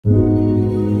This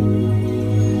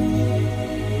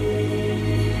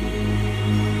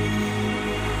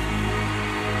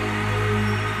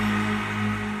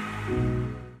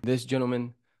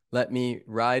gentleman let me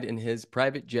ride in his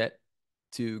private jet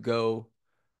to go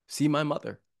see my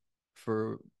mother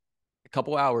for a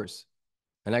couple hours.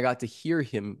 And I got to hear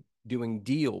him doing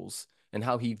deals and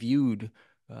how he viewed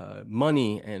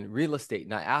money and real estate.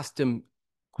 And I asked him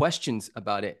questions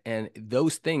about it. And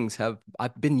those things I've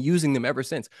been using them ever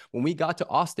since. When we got to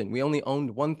Austin, we only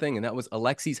owned one thing, and that was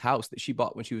Alexi's house that she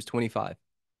bought when she was 25.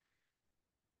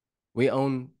 We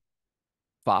own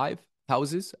 5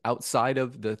 houses outside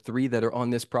of the 3 that are on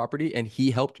this property, and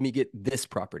he helped me get this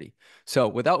property. So,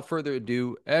 without further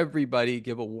ado, everybody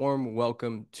give a warm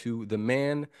welcome to the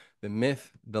man, the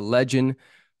myth, the legend,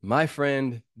 my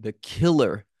friend, the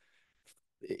killer,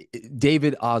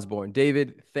 David Osborn.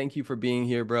 David, thank you for being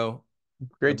here, bro. I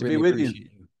Great to be really with you.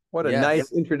 appreciate you. What a Yes.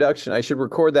 nice introduction. I should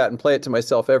record that and play it to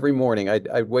myself every morning.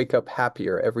 I'd wake up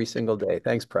happier every single day.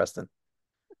 Thanks, Preston.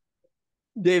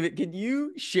 David, can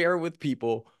you share with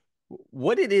people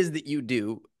what it is that you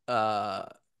do?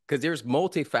 Because there's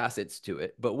multifacets to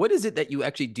it, but what is it that you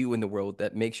actually do in the world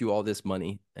that makes you all this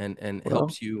money and Well,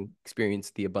 helps you experience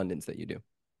the abundance that you do?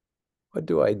 what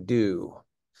do I do?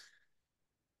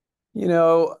 You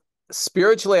know,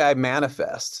 Spiritually, I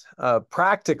manifest.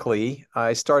 Practically,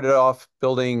 I started off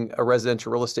building a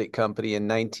residential real estate company in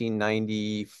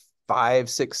 1995,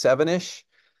 6, 7-ish,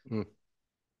 Mm.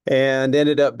 and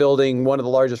ended up building one of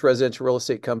the largest residential real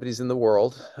estate companies in the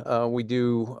world. We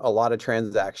do a lot of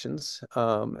transactions.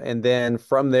 And then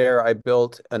from there, I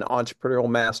built an entrepreneurial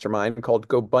mastermind called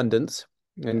GoBundance.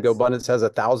 And Yes. GoBundance has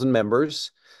 1,000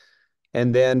 members.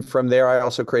 And then from there, I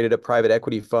also created a private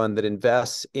equity fund that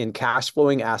invests in cash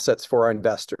flowing assets for our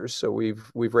investors. So we've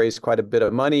raised quite a bit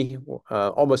of money.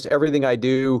 Almost everything I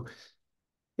do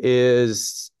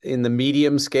is in the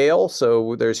medium scale.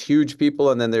 So there's huge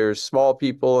people, and then there's small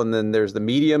people, and then there's the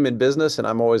medium in business. And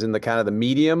I'm always in the kind of the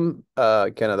medium,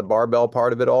 kind of the barbell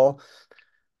part of it all.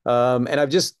 And I've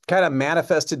just kind of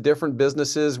manifested different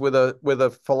businesses with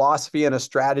a philosophy and a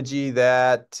strategy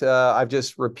that I've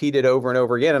just repeated over and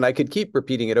over again. And I could keep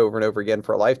repeating it over and over again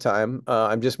for a lifetime.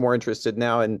 I'm just more interested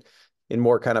now in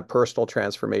more kind of personal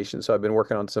transformation. So I've been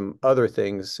working on some other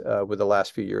things with the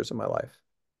last few years of my life.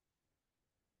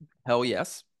 Hell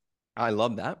yes. I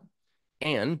love that.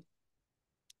 And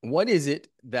what is it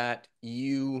that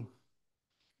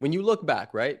when you look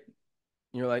back, right?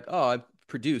 You're like, oh, I've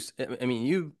produced. I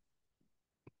mean,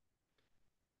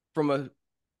 from a,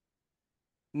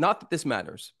 not that this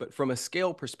matters, but from a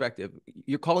scale perspective,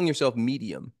 you're calling yourself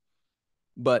medium.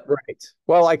 But Right.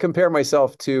 Well, I compare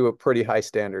myself to a pretty high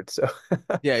standard. So,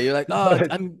 yeah, you're like, oh, but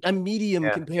I'm medium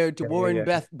yeah, compared to yeah. Warren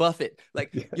Buffett.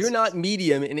 Like, you're Yes. not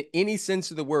medium in any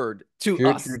sense of the word to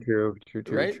True, us, true, true, true,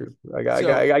 true, right? true. So I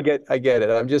get it.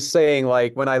 I'm just saying,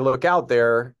 like, when I look out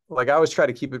there, like, I always try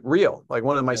to keep it real. Like,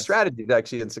 one of my yes, strategies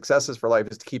actually and successes for life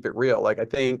is to keep it real. Like, I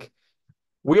think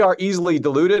we are easily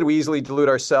diluted. We easily dilute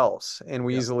ourselves, and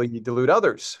we yeah, easily dilute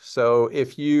others. So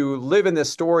if you live in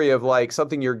this story of like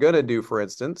something you're going to do, for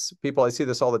instance, people, I see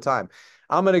this all the time.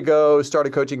 I'm going to go start a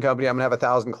coaching company. I'm going to have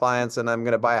 1,000 clients, and I'm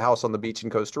going to buy a house on the beach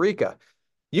in Costa Rica.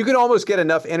 You can almost get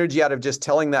enough energy out of just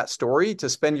telling that story to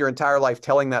spend your entire life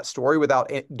telling that story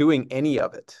without doing any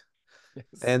of it. yes,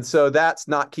 And so that's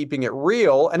not keeping it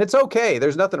real. And it's okay.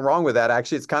 There's nothing wrong with that.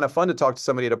 Actually, it's kind of fun to talk to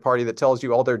somebody at a party that tells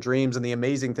you all their dreams and the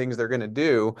amazing things they're going to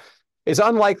do. It's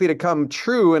unlikely to come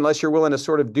true unless you're willing to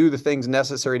sort of do the things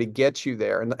necessary to get you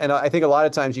there. And I think a lot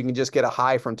of times you can just get a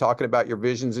high from talking about your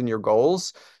visions and your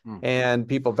goals. mm, And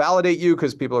people validate you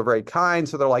because people are very kind.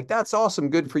 So they're like, that's awesome.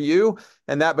 Good for you.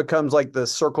 And that becomes like the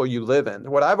circle you live in.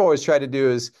 What I've always tried to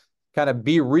do is kind of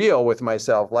be real with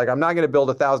myself. Like, I'm not going to build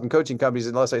 1,000 coaching companies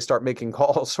unless I start making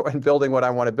calls and building what I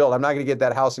want to build. I'm not going to get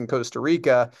that house in Costa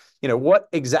Rica. What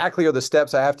exactly are the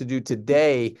steps I have to do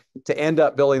today to end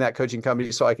up building that coaching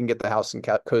company so I can get the house in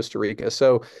Costa Rica?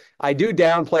 So I do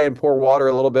downplay and pour water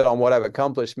a little bit on what I've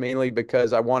accomplished, mainly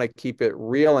because I want to keep it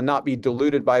real and not be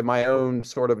diluted by my own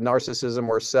sort of narcissism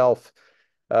or self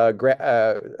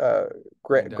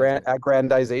aggrandizement.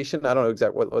 aggrandization. I don't know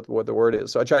exactly what the word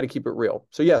is. So I try to keep it real.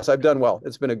 So yes, I've done well.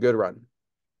 It's been a good run.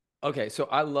 Okay, so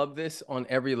I love this on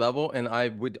every level, and I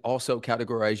would also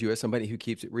categorize you as somebody who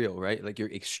keeps it real, right? Like you're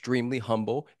extremely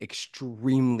humble,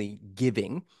 extremely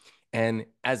giving, and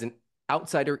as an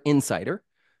outsider, insider,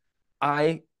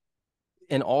 I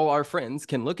and all our friends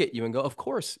can look at you and go, of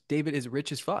course, David is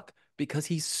rich as fuck because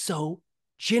he's so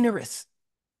generous.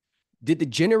 Did the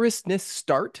generousness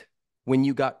start when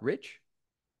you got rich?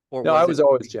 or No, I was it? was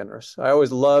always generous. I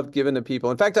always loved giving to people.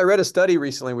 In fact, I read a study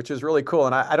recently, which was really cool,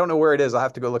 and I don't know where it is. I'll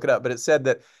have to go look it up. But it said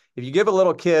that if you give a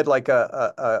little kid like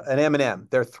an M&M,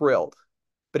 they're thrilled.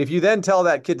 But if you then tell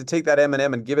that kid to take that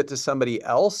M&M and give it to somebody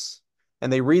else,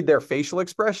 and they read their facial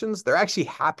expressions, they're actually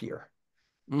happier.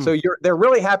 So Mm. they're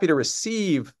really happy to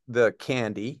receive the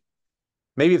candy.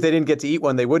 Maybe if they didn't get to eat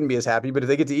one, they wouldn't be as happy. But if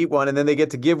they get to eat one and then they get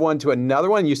to give one to another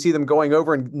one, you see them going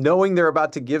over and knowing they're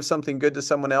about to give something good to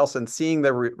someone else and seeing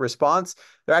the response,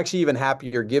 they're actually even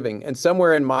happier giving. And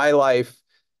somewhere in my life,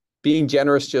 being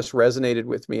generous just resonated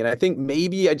with me. And I think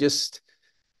maybe I just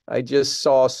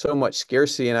saw so much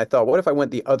scarcity and I thought, what if I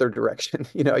went the other direction?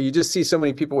 You just see so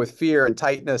many people with fear and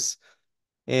tightness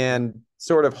and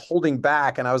sort of holding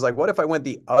back. And I was like, what if I went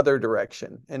the other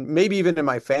direction? And maybe even in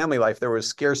my family life, there was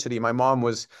scarcity. My mom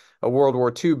was a World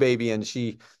War II baby and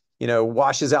she,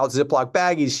 washes out Ziploc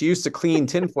baggies. She used to clean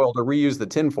tinfoil to reuse the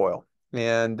tinfoil.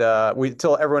 And we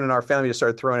till everyone in our family just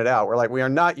started throwing it out. We're like, we are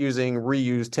not using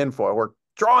reused tinfoil. We're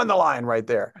drawing the line right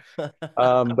there.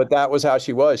 But that was how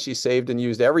she was. She saved and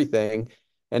used everything.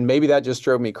 And maybe that just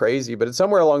drove me crazy. But it's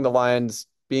somewhere along the lines,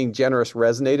 being generous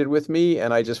resonated with me,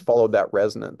 and I just followed that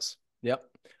resonance. Yep.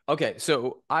 Okay,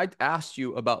 so I asked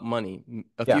you about money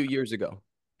a Yeah, few years ago,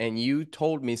 and you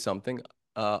told me something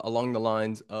along the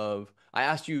lines of, I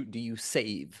asked you, do you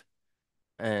save?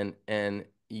 And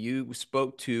you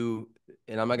spoke to,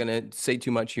 and I'm not going to say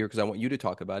too much here because I want you to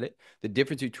talk about it, the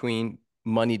difference between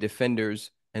money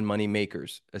defenders and money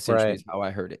makers, essentially, right, is how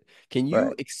I heard it. Can you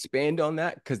right. expand on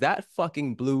that? Because that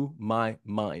fucking blew my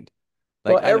mind.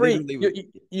 Like, Well, I literally was,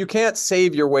 you can't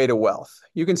save your way to wealth.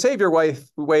 You can save your way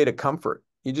to comfort.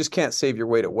 You just can't save your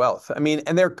way to wealth. I mean,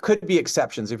 and there could be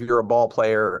exceptions if you're a ball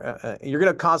player. You're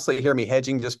going to constantly hear me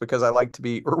hedging just because I like to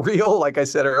be real, like I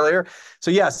said earlier. So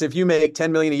yes, if you make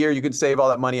 10 million a year, you can save all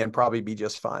that money and probably be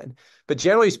just fine. But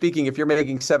generally speaking, if you're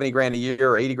making 70 grand a year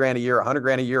or 80 grand a year, 100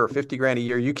 grand a year or 50 grand a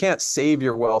year, you can't save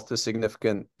your wealth to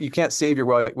significant, you can't save your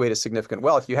way to significant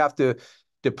wealth. You have to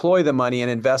deploy the money and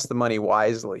invest the money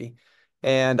wisely.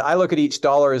 And I look at each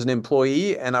dollar as an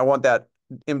employee, and I want that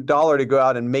dollar to go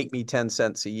out and make me 10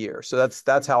 cents a year. So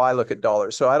that's how I look at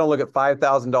dollars. So I don't look at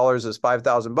 $5,000 as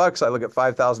 5,000 bucks. I look at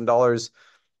 $5,000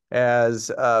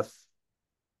 as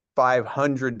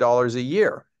 $500 a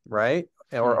year, right?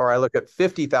 Or, hmm, or I look at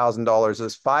 $50,000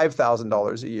 as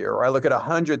 $5,000 a year, or I look at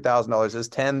 $100,000 as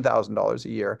 $10,000 a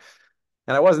year.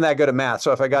 And I wasn't that good at math,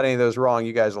 so if I got any of those wrong,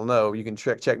 you guys will know. You can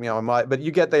check me on my, but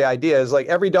you get the idea. Is like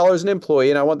every dollar is an employee,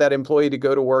 and I want that employee to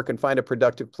go to work and find a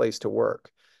productive place to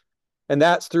work. And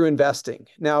that's through investing.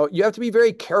 Now, you have to be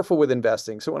very careful with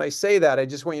investing. So when I say that, I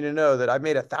just want you to know that I've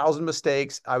made 1,000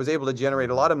 mistakes. I was able to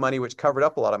generate a lot of money, which covered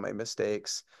up a lot of my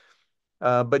mistakes.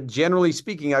 But generally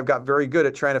speaking, I've got very good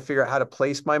at trying to figure out how to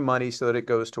place my money so that it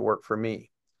goes to work for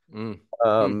me. mm, mm,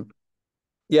 Um,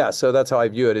 yeah, so that's how I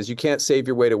view it is you can't save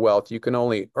your way to wealth. You can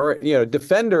only, or,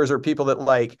 defenders are people that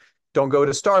like don't go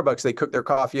to Starbucks. They cook their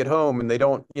coffee at home and they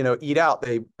don't, eat out.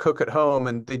 They cook at home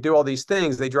and they do all these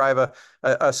things. They drive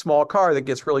a small car that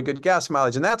gets really good gas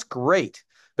mileage. And that's great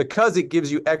because it gives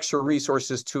you extra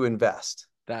resources to invest.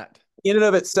 that. In and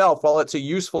of itself, while it's a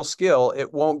useful skill,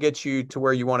 it won't get you to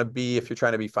where you want to be if you're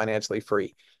trying to be financially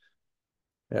free.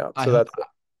 Yeah, I so hope that's it.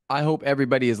 I hope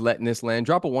everybody is letting this land.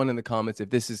 Drop a one in the comments if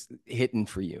this is hitting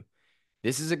for you.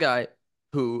 This is a guy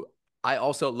who I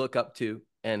also look up to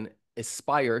and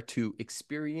aspire to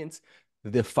experience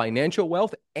the financial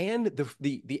wealth and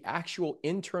the actual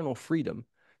internal freedom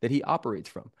that he operates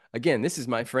from. Again, this is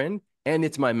my friend and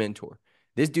it's my mentor.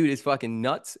 This dude is fucking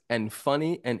nuts and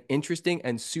funny and interesting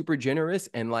and super generous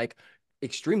and like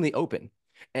extremely open.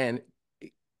 And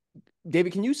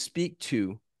David, can you speak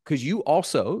to, because you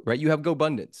also, right, you have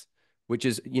GoBundance, which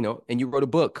is, and you wrote a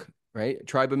book, right?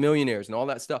 Tribe of Millionaires and all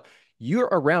that stuff. You're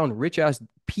around rich ass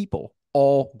people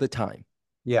all the time.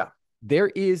 Yeah. There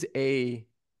is a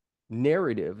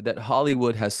narrative that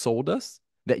Hollywood has sold us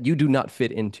that you do not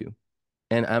fit into.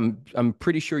 And I'm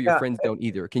pretty sure your Yeah. friends don't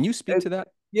either. Can you speak It, to that?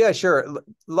 yeah, sure. A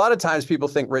lot of times people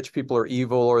think rich people are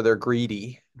evil or they're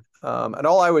greedy. And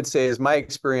all I would say is my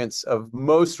experience of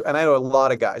most, and I know a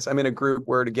lot of guys. I'm in a group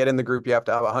where to get in the group, you have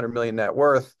to have 100 million net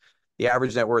worth. The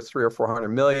average net worth 300 or 400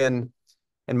 million.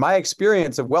 And my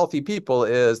experience of wealthy people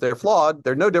is they're flawed.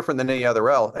 They're no different than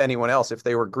anyone else. If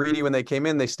they were greedy when they came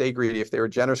in, they stay greedy. If they were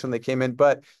generous when they came in,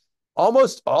 but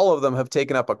almost all of them have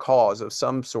taken up a cause of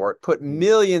some sort, put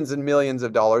millions and millions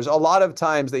of dollars. A lot of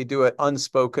times they do it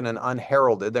unspoken and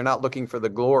unheralded. They're not looking for the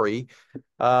glory.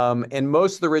 And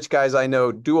most of the rich guys I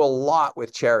know do a lot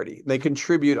with charity. They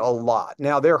contribute a lot.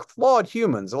 Now, they're flawed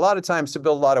humans. A lot of times to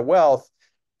build a lot of wealth,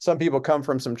 some people come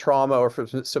from some trauma or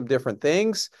from some different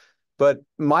things. But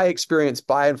my experience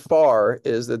by and far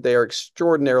is that they are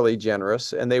extraordinarily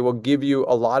generous and they will give you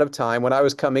a lot of time. When I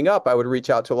was coming up, I would reach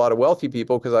out to a lot of wealthy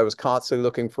people because I was constantly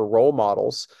looking for role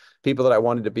models, people that I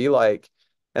wanted to be like.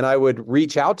 And I would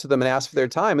reach out to them and ask for their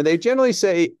time. And they generally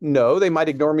say no. They might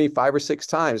ignore me 5 or 6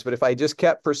 times. But if I just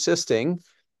kept persisting,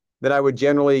 then I would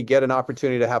generally get an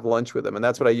opportunity to have lunch with them. And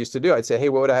that's what I used to do. I'd say, hey,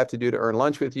 what would I have to do to earn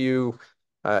lunch with you?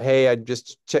 Hey, I'm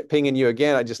just pinging you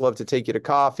again. I'd just love to take you to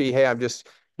coffee. Hey, I'm just,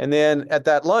 and then at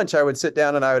that lunch, I would sit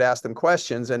down and I would ask them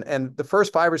questions. And the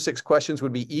first 5 or 6 questions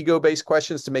would be ego-based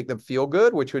questions to make them feel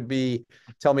good, which would be,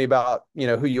 tell me about,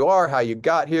 who you are, how you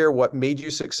got here, what made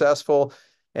you successful.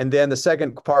 And then the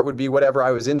second part would be whatever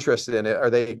I was interested in. Are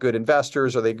they good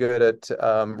investors? Are they good at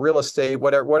real estate?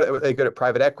 Whatever, what are they good at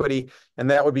private equity? And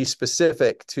that would be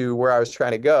specific to where I was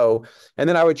trying to go. And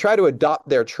then I would try to adopt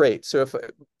their traits. So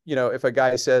if a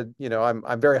guy said,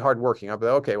 I'm very hardworking, I'll be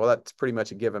like, okay, well, that's pretty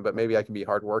much a given, but maybe I can be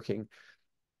hardworking.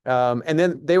 And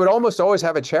then they would almost always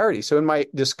have a charity. So in my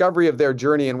discovery of their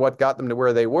journey and what got them to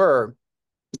where they were,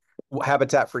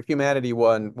 Habitat for Humanity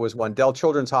was one, Dell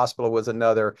Children's Hospital was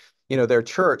another, their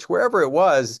church, wherever it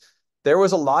was, there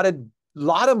was a lot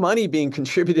of money being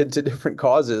contributed to different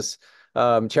causes.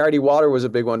 Charity Water was a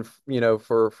big one,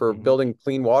 for Mhm. building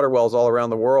clean water wells all around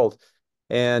the world.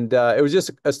 And it was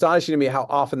just astonishing to me how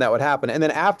often that would happen. And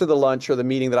then after the lunch or the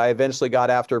meeting that I eventually got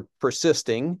after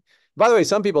persisting, by the way,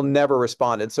 some people never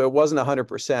responded, so it wasn't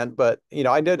 100%, but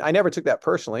I never took that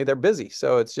personally. They're busy.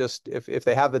 So it's just if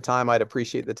they have the time, I'd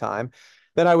appreciate the time.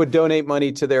 Then I would donate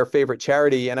money to their favorite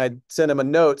charity and I'd send them a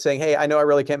note saying, hey, I know I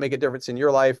really can't make a difference in your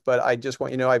life, but I just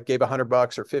want I gave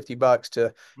 $100 or $50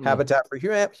 to Mm. Habitat for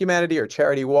Humanity or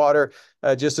Charity Water,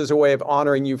 just as a way of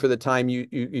honoring you for the time you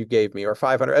gave me, or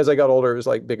 500. As I got older, it was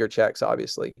like bigger checks,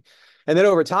 obviously. And then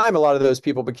over time, a lot of those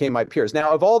people became my peers.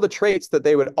 Now, of all the traits that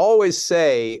they would always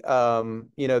say,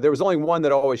 there was only one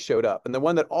that always showed up. And the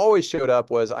one that always showed up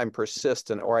was I'm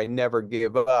persistent, or I never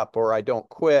give up, or I don't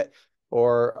quit,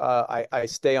 or I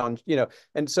stay on,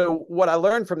 And so what I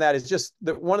learned from that is just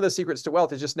that one of the secrets to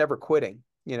wealth is just never quitting,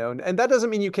 and that doesn't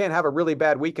mean you can't have a really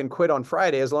bad week and quit on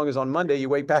Friday, as long as on Monday you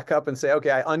wake back up and say, okay,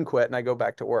 I unquit and I go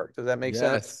back to work. Does that make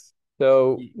sense? Yes.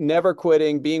 So Y- never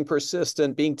quitting, being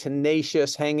persistent, being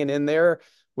tenacious, hanging in there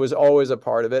was always a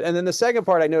part of it. And then the second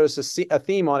part I noticed a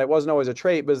theme on, it wasn't always a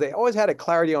trait, but they always had a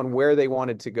clarity on where they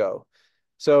wanted to go.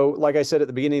 So like I said at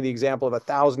the beginning of the example of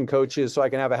 1,000 coaches so I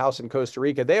can have a house in Costa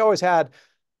Rica, they always had,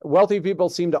 wealthy people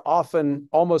seem to often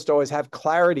almost always have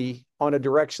clarity on a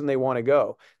direction they want to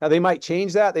go. Now they might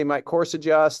change that, they might course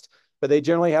adjust, but they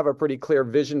generally have a pretty clear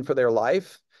vision for their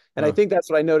life. And I Huh. think that's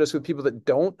what I notice with people that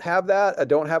don't have that,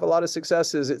 don't have a lot of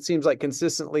success, is it seems like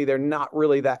consistently they're not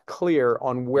really that clear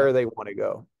on where Yep. they want to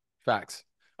go. Facts.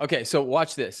 Okay, so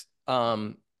watch this.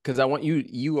 Because I want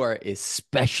you are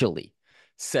especially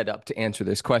set up to answer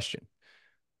this question.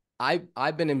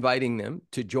 I've been inviting them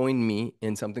to join me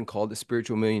in something called the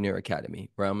Spiritual Millionaire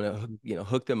Academy, where I'm gonna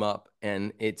hook them up,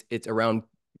 and it's around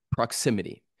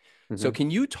proximity. So Mm-hmm.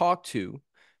 can you talk to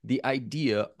the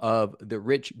idea of the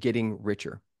rich getting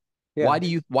richer? Yeah.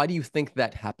 Why do you think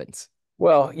that happens?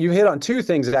 Well, you hit on two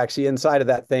things actually inside of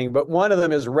that thing, but one of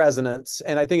them is resonance.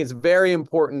 And I think it's very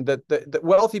important that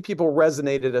wealthy people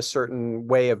resonated a certain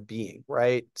way of being,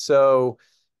 right? So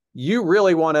you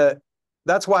really want to,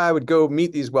 that's why I would go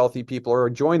meet these wealthy people or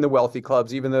join the wealthy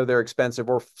clubs, even though they're expensive,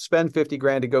 or spend 50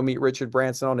 grand to go meet Richard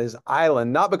Branson on his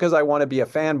island. Not because I want to be a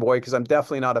fanboy, because I'm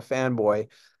definitely not a fanboy,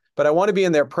 but I want to be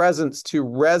in their presence to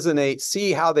resonate,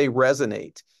 see how they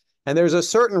resonate. And there's a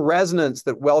certain resonance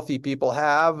that wealthy people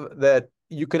have that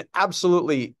you can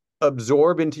absolutely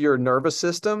absorb into your nervous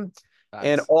system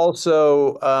and Facts.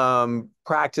 also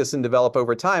practice and develop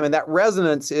over time. And that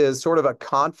resonance is sort of a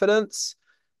confidence,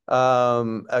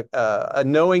 a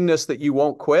knowingness that you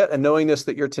won't quit, a knowingness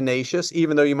that you're tenacious,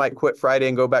 even though you might quit Friday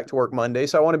and go back to work Monday.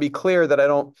 So I want to be clear that I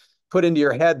don't put into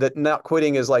your head that not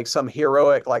quitting is like some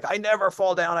heroic, like I never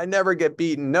fall down, I never get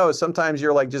beaten. No, sometimes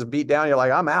you're like just beat down, you're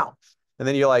like, I'm out. And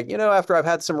then you're like, after I've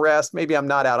had some rest, maybe I'm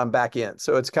not out, I'm back in.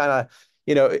 So it's kind of,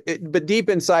 but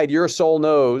deep inside your soul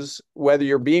knows whether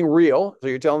you're being real, so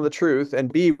you're telling the truth,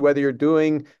 and B, whether you're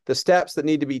doing the steps that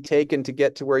need to be taken to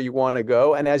get to where you want to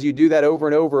go. And as you do that over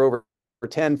and over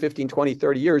 10, 15, 20,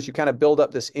 30 years, you kind of build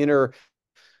up this inner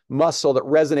muscle that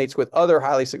resonates with other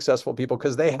highly successful people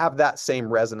because they have that same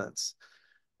resonance.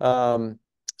 Um,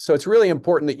 so it's really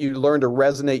important that you learn to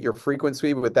resonate your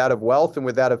frequency with that of wealth and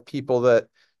with that of people that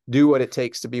do what it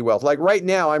takes to be wealth. Like right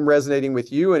now, I'm resonating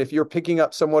with you. And if you're picking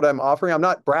up some what I'm offering, I'm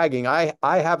not bragging. I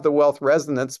have the wealth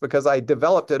resonance because I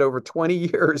developed it over 20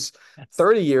 years, Yes.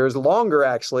 30 years, longer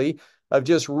actually, of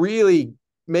just really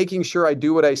making sure I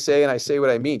do what I say and I say what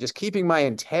I mean, just keeping my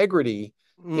integrity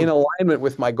in Mm. alignment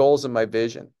with my goals and my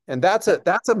vision. And that's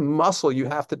a muscle you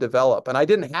have to develop. And I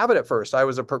didn't have it at first. I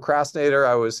was a procrastinator.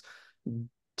 I was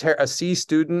a C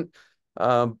student.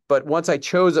 But once I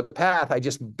chose a path, I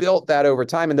just built that over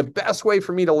time. And the best way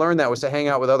for me to learn that was to hang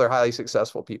out with other highly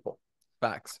successful people.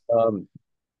 Facts. Um,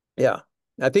 yeah.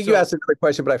 I think you So asked another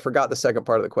question, but I forgot the second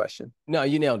part of the question. no,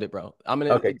 you nailed it, bro. I'm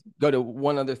gonna Okay. go to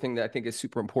one other thing that I think is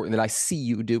super important that I see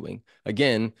you doing.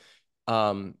 Again,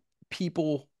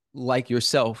 people like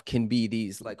yourself can be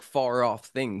these like far off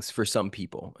things for some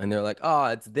people, and they're like, "Oh,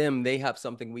 it's them. They have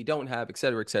something we don't have, et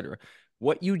cetera, et cetera."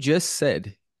 What you just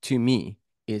said to me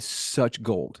is such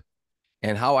gold.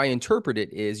 And how I interpret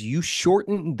it is you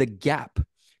shorten the gap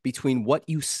between what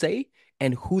you say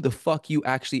and who the fuck you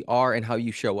actually are and how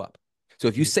you show up. So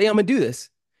if you say I'm gonna do this,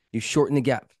 you shorten the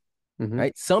gap, Mm-hmm.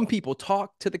 right? Some people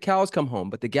talk till the cows come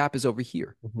home, but the gap is over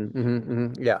here. Mm-hmm. Mm-hmm.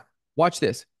 Mm-hmm. Yeah. Watch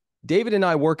this. David and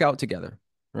I work out together,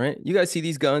 right? You guys see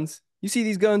these guns? You see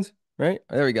these guns, right?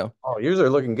 There we go. Oh, yours are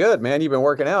looking good, man. You've been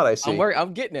working out, I see.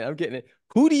 I'm getting it. I'm getting it.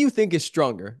 Who do you think is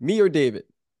stronger, me or David?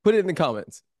 Put it in the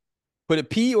comments. Put a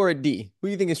P or a D. Who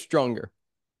do you think is stronger?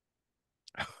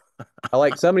 I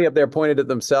like somebody up there pointed at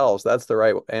themselves. That's the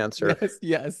right answer. Yes,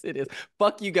 yes, it is.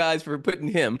 Fuck you guys for putting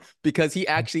him because he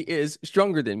actually is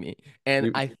stronger than me. And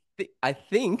You, I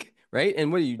think, right?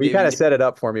 And what are you, you kind David? of set it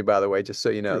up for me, by the way, just so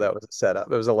you know, True. that was a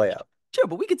setup. It was a layup. Sure,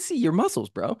 but we could see your muscles,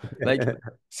 bro. Like,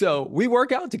 so we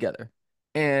work out together.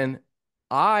 And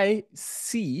I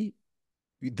see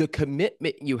the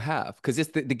commitment you have because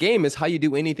it's the game is how you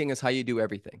do anything is how you do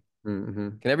everything. Mm-hmm.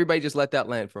 Can everybody just let that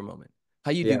land for a moment?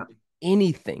 How you Yeah. do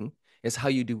anything is how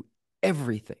you do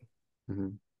everything. Mm-hmm.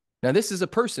 Now, this is a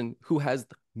person who has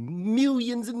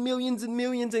millions and millions and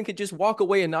millions and could just walk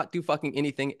away and not do fucking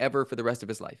anything ever for the rest of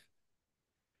his life.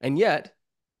 And yet,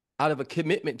 out of a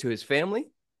commitment to his family,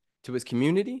 to his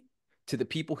community, to the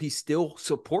people he still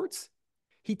supports,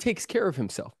 he takes care of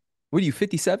himself. What are you,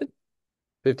 57?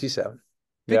 57.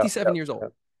 Yeah. 57 years old. Yeah.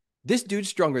 This dude's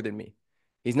stronger than me.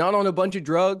 He's not on a bunch of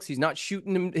drugs. He's not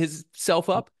shooting himself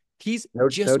up. He's No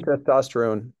just,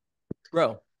 testosterone,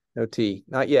 bro, no T.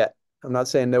 Not yet. I'm not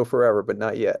saying no forever, but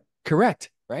not yet. correct,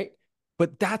 right?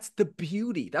 But that's the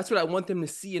beauty. That's what I want them to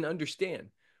see and understand.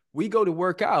 We go to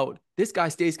work out. This guy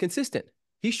stays consistent.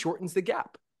 He shortens the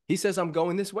gap. He says, I'm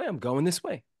going this way. I'm going this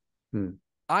way. Hmm.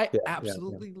 I Yeah, yeah, yeah.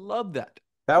 absolutely love that.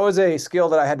 That was a skill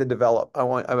that I had to develop. I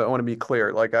want to be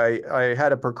clear. Like I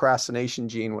had a procrastination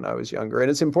gene when I was younger,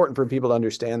 and it's important for people to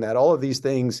understand that all of these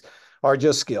things are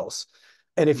just skills.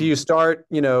 And if Mm. you start,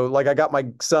 like I got my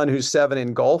son who's 7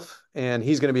 in golf, and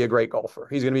he's going to be a great golfer.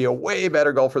 He's going to be a way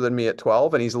better golfer than me at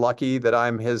 12, and he's lucky that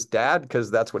I'm his dad because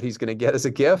that's what he's going to get as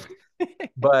a gift.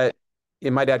 But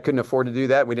and my dad couldn't afford to do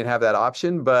that. We didn't have that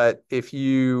option. But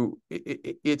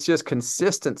it's just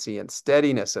consistency and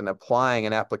steadiness and applying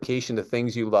an application to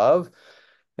things you love.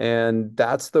 And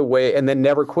that's the way, and then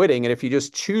never quitting. And if you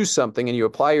just choose something and you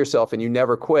apply yourself and you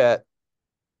never quit,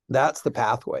 that's the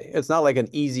pathway. It's not like an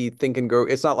easy think and grow.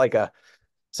 It's not like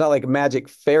magic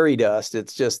fairy dust.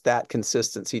 It's just that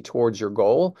consistency towards your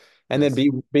goal. And then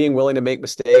Yes. being willing to make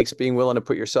mistakes, being willing to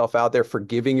put yourself out there,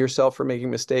 forgiving yourself for making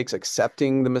mistakes,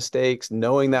 accepting the mistakes,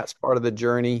 knowing that's part of the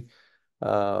journey.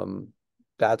 Um,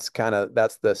 that's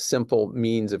the simple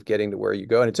means of getting to where you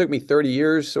go. And it took me 30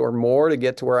 years or more to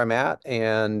get to where I'm at.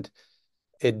 And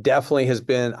it definitely has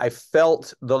been, I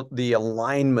felt the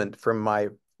alignment from my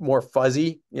more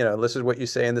fuzzy, this is what you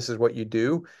say and this is what you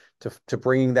do, to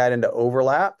bringing that into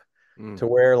overlap Mm. to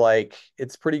where like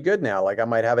it's pretty good now. Like I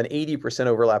might have an 80%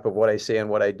 overlap of what I say and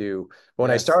what I do. But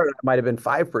when I Yes. started, it might have been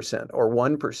 5% or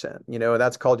 1%, and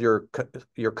that's called your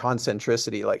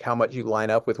concentricity, like how much you line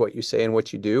up with what you say and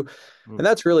what you do. Mm. And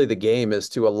that's really the game, is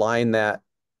to align that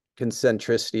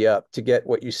concentricity up to get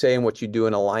what you say and what you do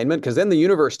in alignment, because then the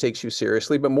universe takes you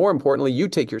seriously, but more importantly, you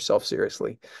take yourself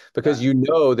seriously because you Facts.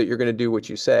 know that you're going to do what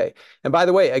you say. And by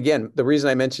the way, again, the reason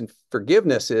I mentioned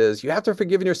forgiveness is you have to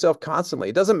forgive yourself constantly.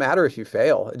 It doesn't matter if you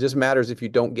fail. It just matters if you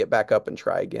don't get back up and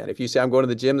try again. If you say, I'm going to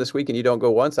the gym this week, and you don't go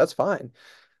once, that's fine.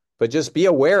 But just be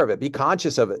aware of it, be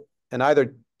conscious of it, and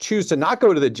either choose to not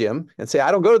go to the gym and say,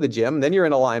 I don't go to the gym, then you're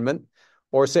in alignment,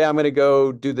 or say, I'm going to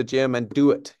go do the gym and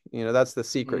do it. That's the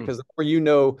secret, Mm. because the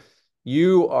more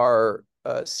you are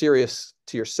serious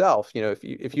to yourself,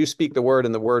 if you speak the word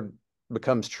and the word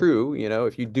becomes true,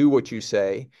 if you do what you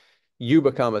say, you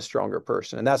become a stronger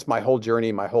person. And that's my whole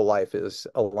journey, my whole life, is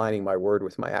aligning my word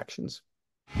with my actions.